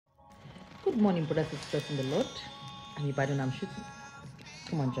Good morning, brothers and sisters in the Lord. And if I don't, I'm shooting.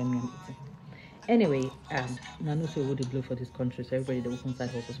 Come on, join me, I'm eating. Anyway, Nano say what they blow for this country, so everybody that opens side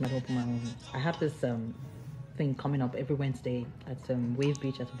hustles might open my own. I have this thing coming up every Wednesday at Wave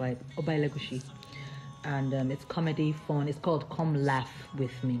Beach at Obai Legushi. And it's comedy, fun. It's called Come Laugh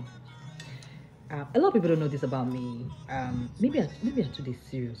With Me. A lot of people don't know this about me. Maybe I'm too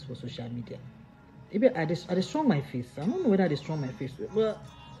serious for social media. Maybe I just strong my face. I don't know whether I strong my face, but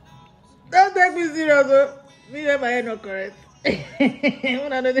don't take me serious. Me and my head not correct.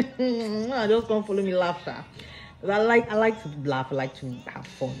 I just come follow me laughter. I like to laugh. I like to have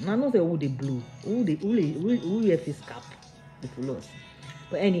fun. I know who they blue, who have this cap, the followers.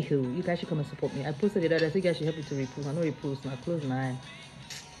 But anywho, you guys should come and support me. I posted it. I think you guys should help me to repost. I know repost. Now close my eye.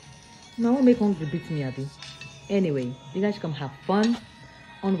 Now won't make one to beat me, Abby. Anyway, you guys should come have fun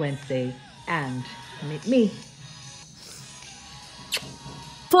on Wednesday and meet me.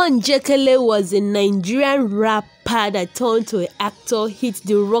 Yvonne Jegede was a Nigerian rapper that turned to an actor, hit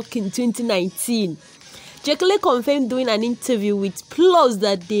the rock in 2019. Jegede confirmed during an interview with Plus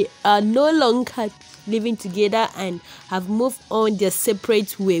that they are no longer living together and have moved on their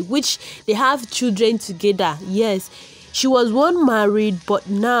separate way, which they have children together. Yes, she was once married, but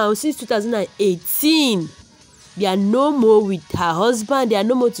now since 2018, they are no more with her husband. They are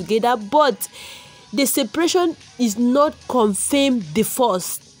no more together, but the separation is not confirmed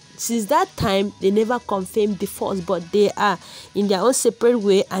divorce. Since that time, they never confirmed divorce, but they are in their own separate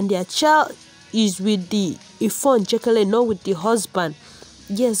way, and their child is with the Yvonne Jegede, not with the husband.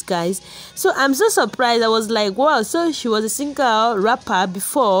 Yes, guys. So I'm so surprised. I was like, wow, so she was a single rapper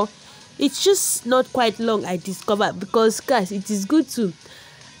before. It's just not quite long I discovered, because, guys, it is good to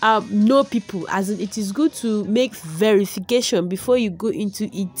know people, as in it is good to make verification before you go into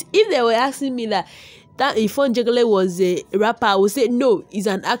it. If they were asking me that Yvonne Jegede was a rapper, I would say no, he's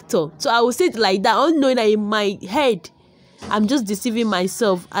an actor. So I would say it like that, unknowing that in my head I'm just deceiving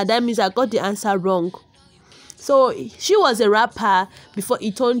myself, and that means I got the answer wrong. So she was a rapper before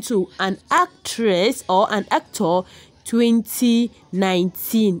it turned to an actress or an actor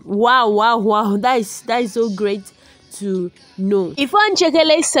 2019. Wow, that is so great to know. Yvonne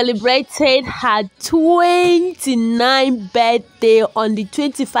Jegede celebrated her 29th birthday on the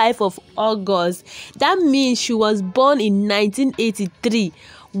 25th of August. That means she was born in 1983.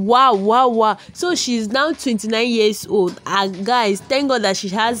 Wow. So she's now 29 years old. And guys, thank God that she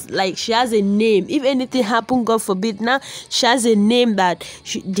has a name. If anything happen, God forbid, now she has a name that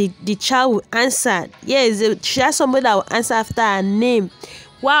the child will answer. Yes, she has somebody that will answer after her name.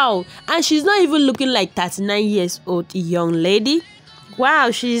 Wow. And she's not even looking like 39 years old, young lady.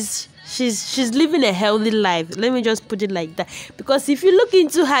 Wow, she's living a healthy life. Let me just put it like that. Because if you look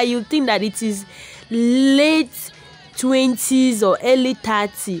into her, you think that it is late 20s or early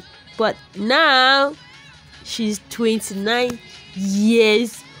 30s, but now she's 29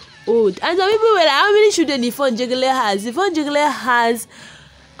 years old. And some people were like, how many children Yvonne Jegede has? Yvonne Jegede has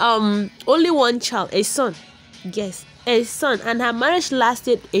only one child, a son. Yes, a son, and her marriage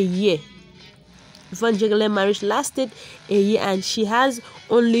lasted a year. Yvonne Jegede marriage lasted a year, and she has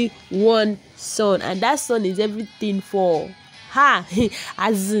only one son, and that son is everything for her.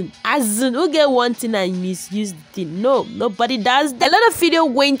 as in who get one thing and misuse the thing? No, nobody does that. A lot of video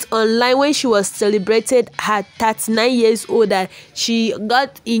went online when she was celebrated her 39 years old, that she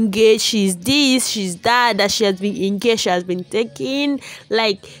got engaged, she's this, she's that she has been engaged, she has been taken,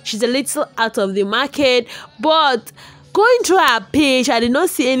 like she's a little out of the market. But going through her page, I did not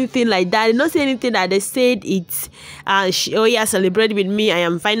see anything like that. I did not see anything that they said it's celebrate with me, I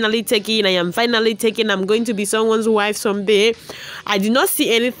am finally taking, I'm going to be someone's wife someday. I did not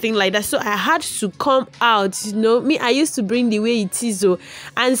see anything like that. So I had to come out, me, I used to bring the way it is,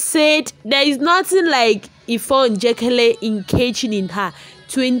 and said there is nothing like Yvonne Jegede engaging in her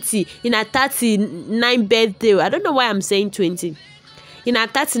 39th birthday. I don't know why I'm saying 20. In her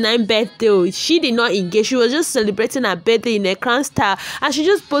 39th birthday, she did not engage. She was just celebrating her birthday in a crown style, and she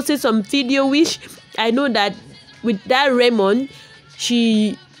just posted some video, which I know that with that Raymond,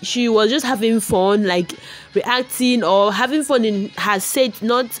 she was just having fun, like reacting or having fun in her set,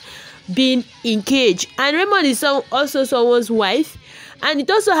 not being engaged. And Raymond is also someone's wife, and it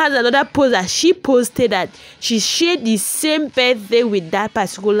also has another post that she posted that she shared the same birthday with that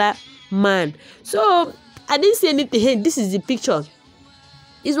particular man. So I didn't see anything. Hey, this is the picture.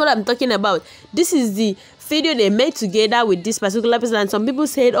 This is what I'm talking about. This is the video they made together with this particular person, and some people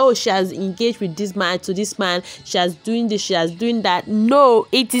said, oh, she has engaged with this man, to this man, she has doing this, she has doing that. No,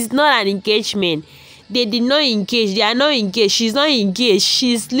 it is not an engagement. they did not engage. They are not engaged. She's not engaged.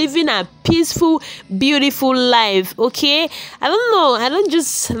 She's living a peaceful, beautiful life. Okay, I don't know. I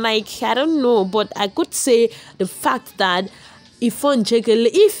don't know, but I could say the fact that if Yvonne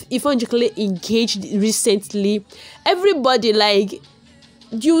Jegede engaged recently, everybody like,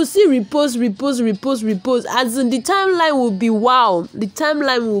 you see repost, as in the timeline will be wow. The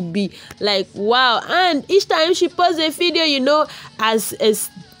timeline will be like wow. And each time she posts a video, you know, as a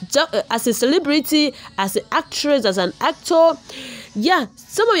celebrity, as an actress, as an actor, yeah,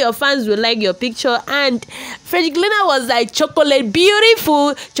 some of your fans will like your picture. And Frederick was like, chocolate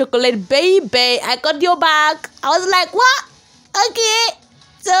beautiful, chocolate baby, I got your back. I was like, what? Okay,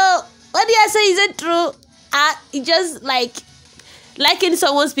 so what do I say? Is it true? It just like liking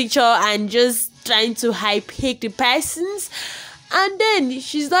someone's picture and just trying to hate the persons, and then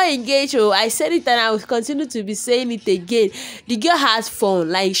she's not engaged. Oh, I said it and I will continue to be saying it again. The girl has fun.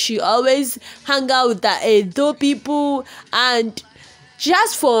 Like, she always hang out with the dope people, and she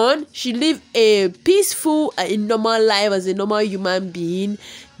has fun. She live a peaceful a normal life as a normal human being.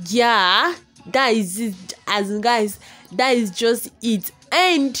 Yeah, that is it. As in, guys, that is just it.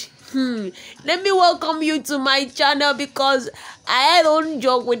 And let me welcome you to my channel, because I don't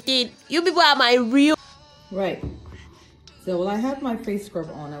joke with it. You people are my real. Right. So while I have my face scrub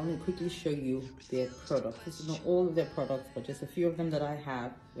on, I want to quickly show you their products. This is not all of their products, but just a few of them that I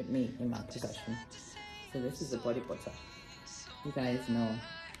have with me in my possession. So this is the body butter. You guys know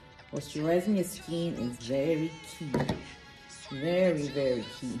moisturizing your skin is very key. Very, very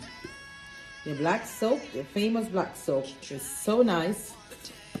key. The black soap, the famous black soap, is so nice.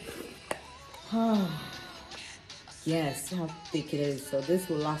 Yes, how thick it is. So this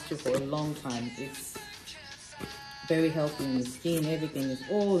will last you for a long time. It's very healthy in the skin. Everything is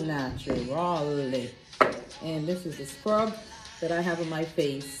all natural. And this is the scrub that I have on my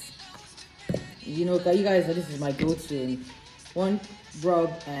face. You know, you guys know this is my go-to. One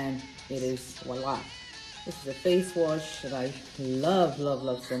rub and it is voila. This is a face wash that I love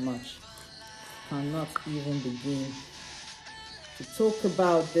so much. Cannot even begin to talk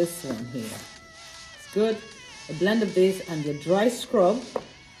about this one here. It's good. A blend of this and your dry scrub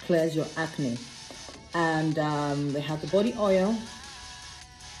clears your acne. And they have the body oil.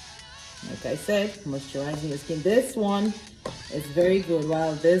 Like I said, moisturizing your skin. This one is very good.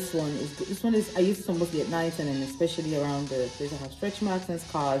 While this one is good. This one is, I use this one mostly at night, and then especially around the place I have stretch marks and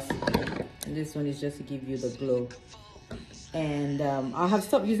scars. And this one is just to give you the glow. And I have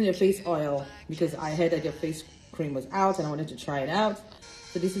stopped using your face oil because I heard that your face cream was out and I wanted to try it out.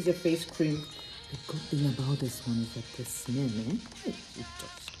 So this is your face cream. The good thing about this one is that the smell, man.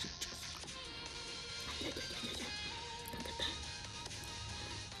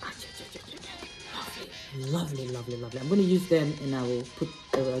 Lovely. I'm going to use them, and I will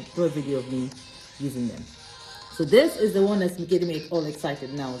do a video of me using them. So this is the one that's getting me all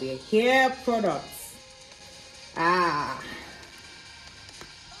excited now. The hair products.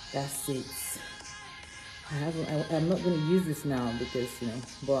 That's it. I'm not going to use this now because, you know,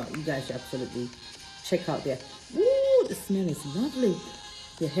 but you guys should absolutely check out their. Ooh, the smell is lovely.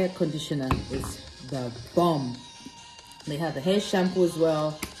 The hair conditioner is the bomb. They have the hair shampoo as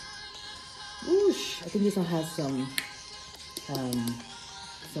well. Whoosh! I think this one has some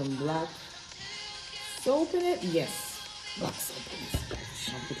black soap in it. Yes, black soap in it.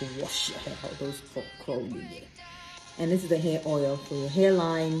 Shampoo to wash your hair out, those crawling in there. And this is the hair oil for your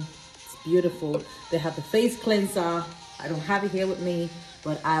hairline. It's beautiful. They have the face cleanser. I don't have it here with me,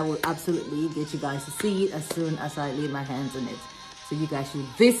 but I will absolutely get you guys to see it as soon as I lay my hands on it. So you guys should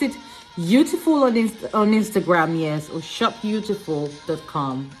visit Beautiful on Instagram, yes, or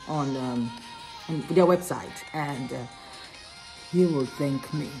shopbeautiful.com on their website, and you will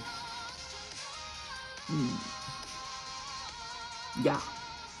thank me. Yeah,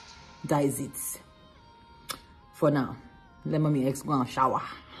 that is it for now. Let me ex go and shower.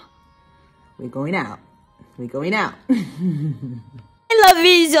 We're going out. I love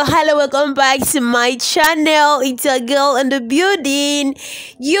you. So hello, welcome back to my channel. It's your girl in the building.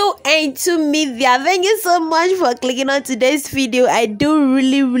 You ain't to me there. Thank you so much for clicking on today's video. I do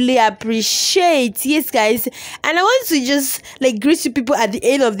really appreciate. Yes, guys, and I want to just like greet you people at the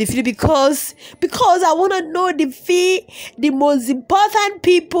end of the video because I want to know the most important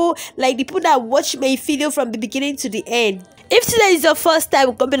people, like the people that watch my video from the beginning to the end. If today is your first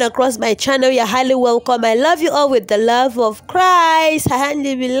time coming across my channel, you're highly welcome. I love you all with the love of Christ.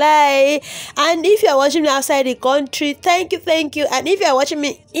 Alhamdulillah. And if you're watching me outside the country, thank you. And if you're watching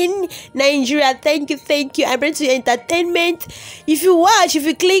me in Nigeria, thank you. I bring to you entertainment. If you watch, if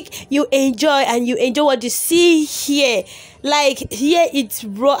you click, you enjoy, and you enjoy what you see here. Like here it's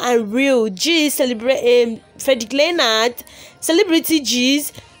raw and real. G's celebrate Frederick Leonard, celebrity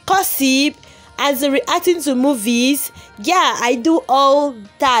G's, gossip, as reacting to movies. Yeah, I do all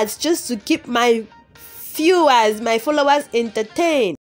that just to keep my viewers, my followers entertained.